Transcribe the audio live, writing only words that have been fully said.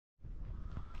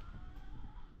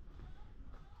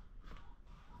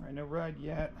Alright, no ride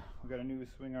yet. We got a new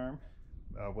swing arm.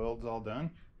 Weld's all done.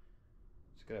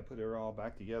 Just gotta put it all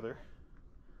back together.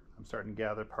 I'm starting to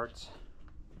gather parts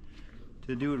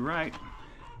to do it right.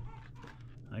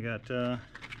 I got,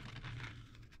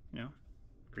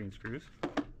 green screws,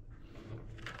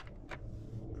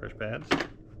 fresh pads,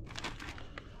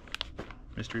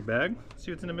 mystery bag. Let's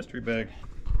see what's in the mystery bag.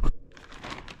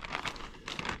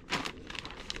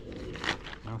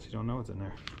 I honestly don't know what's in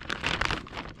there.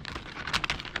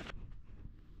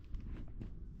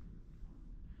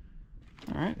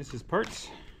 Alright, this is parts.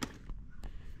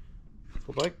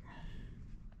 Full bike.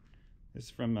 This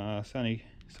is from Sunny.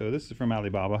 So this is from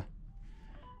Alibaba.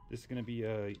 This is going to be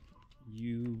a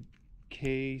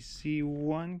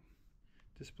UKC1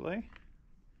 display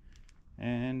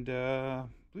and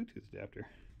Bluetooth adapter.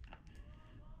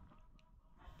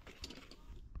 So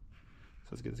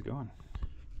let's get this going.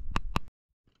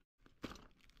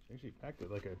 She actually packed it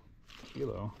like a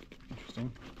kilo.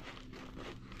 Interesting.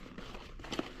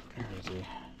 There's a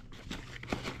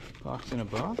box in a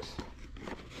box.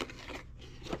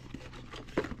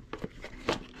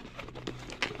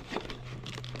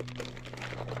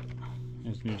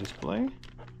 There's a new display.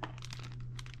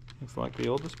 Looks like the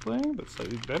old display, but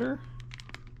slightly better.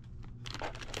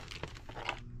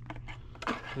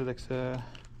 It looks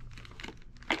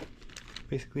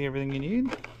basically everything you need.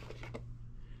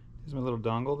 Here's my little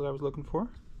dongle that I was looking for.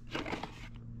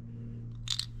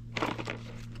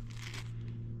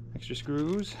 Extra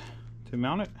screws to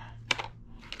mount it.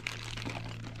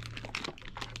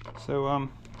 So in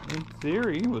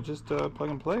theory we'll just plug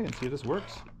and play and see if this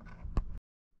works.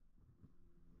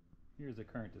 Here's the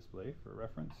current display for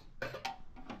reference.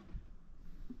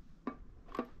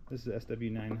 This is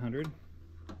SW900.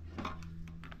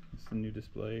 It's the new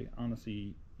display.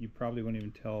 Honestly, you probably wouldn't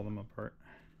even tell them apart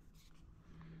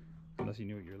unless you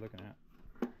knew what you were looking at.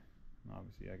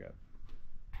 Obviously I got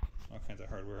all kinds of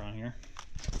hardware on here.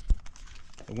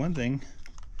 The one thing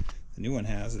the new one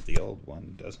has that the old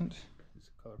one doesn't is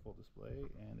a colorful display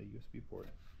and a USB port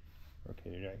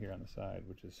located right here on the side,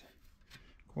 which is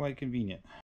quite convenient.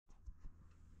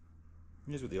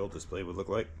 Here's what the old display would look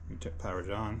like. You power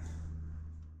it on.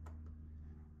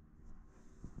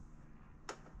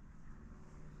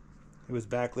 It was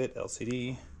backlit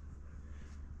LCD.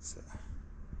 It's a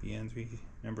BN3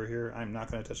 number here. I'm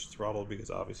not going to touch the throttle because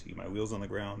obviously my wheel's on the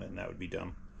ground and that would be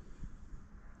dumb.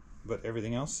 But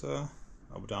everything else,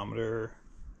 odometer,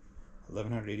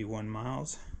 1181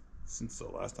 miles since the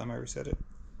last time I reset it.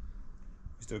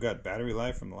 We still got battery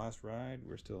life from the last ride.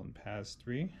 We're still in PAS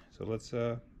 3. So let's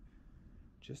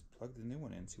just plug the new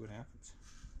one in and see what happens.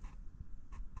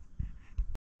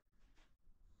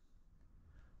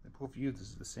 The both use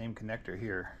is the same connector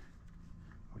here,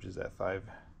 which is that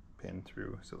 5-pin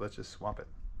through. So let's just swap it.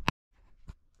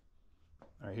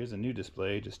 Alright, here's a new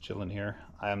display just chilling here.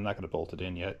 I'm not going to bolt it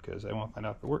in yet because I want to find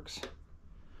out if it works.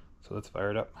 So let's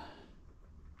fire it up.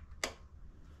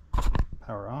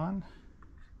 Power on.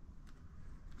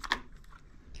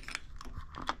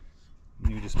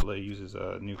 New display uses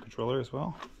a new controller as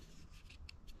well.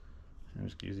 And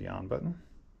just use the on button.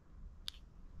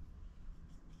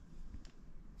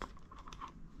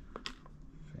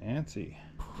 Fancy.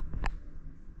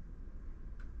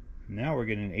 Now we're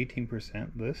getting an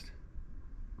 18% list.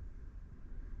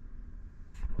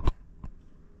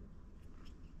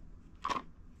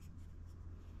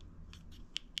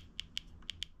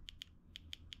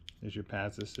 There's your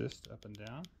pads assist up and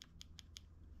down.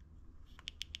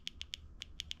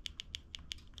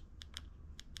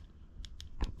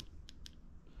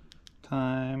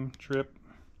 Time, trip,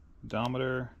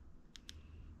 odometer,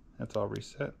 that's all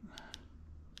reset.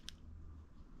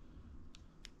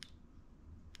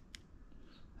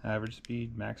 Average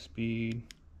speed, max speed.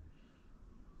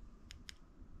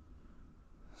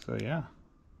 So yeah,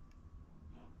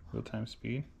 real-time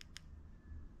speed.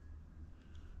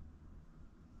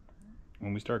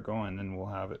 When we start going, then we'll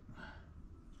have it.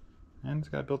 And it's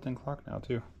got a built-in clock now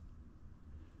too.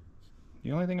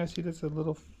 The only thing I see that's a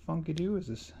little funky do is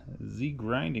this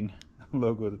ZCRIDING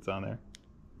logo that's on there.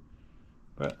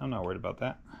 But I'm not worried about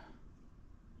that.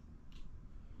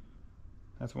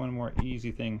 That's one more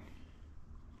easy thing.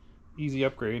 Easy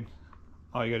upgrade.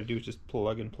 All you gotta do is just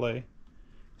plug and play.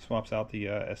 Swaps out the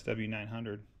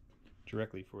SW900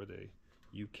 directly for the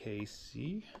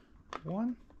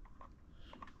UKC1.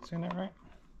 Saying that right?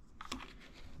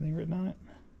 Anything written on it?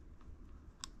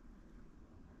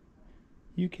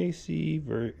 UKC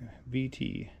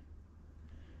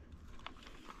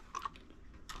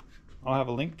I'll have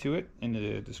a link to it in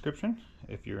the description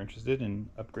if you're interested in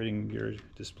upgrading your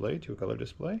display to a color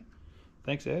display.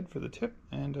 Thanks, Ed, for the tip,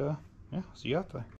 and yeah, see you out there.